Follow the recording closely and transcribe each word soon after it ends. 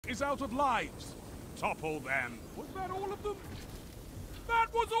is out of lives. Topple them. Was that all of them?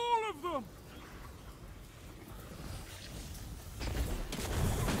 That was all of them!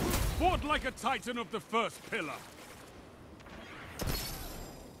 Fought like a titan of the first pillar.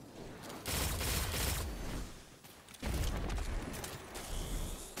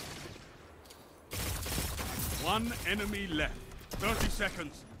 One enemy left. 30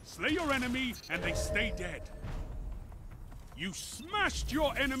 seconds. Slay your enemy and they stay dead. You smashed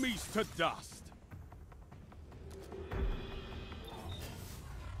your enemies to dust.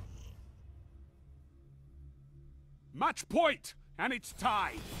 Match point, and it's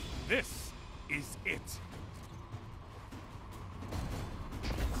tied. This is it.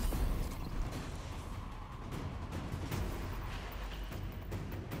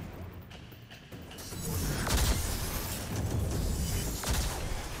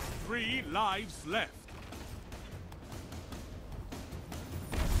 Three lives left.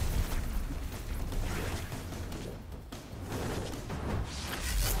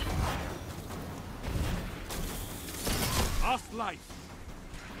 Last life.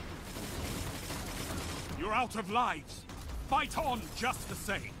 You're out of lives. Fight on just the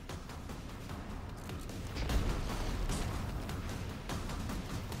same.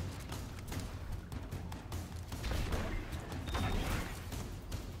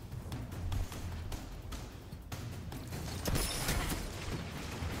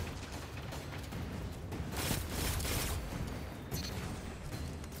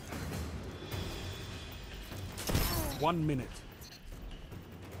 One minute.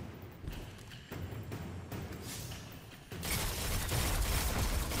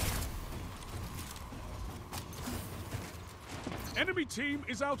 Enemy team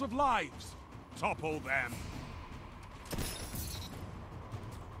is out of lives. Topple them.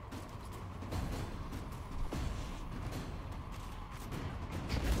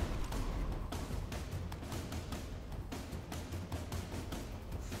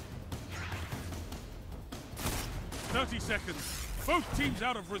 "30 seconds. Both teams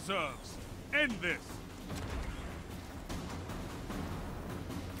out of reserves. End this.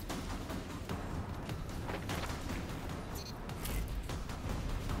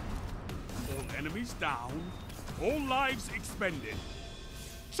 All enemies down. All lives expended.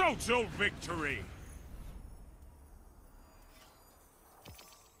 Total victory.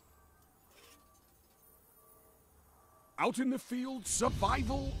 Out in the field,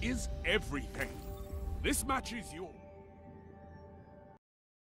 survival is everything. This match is yours.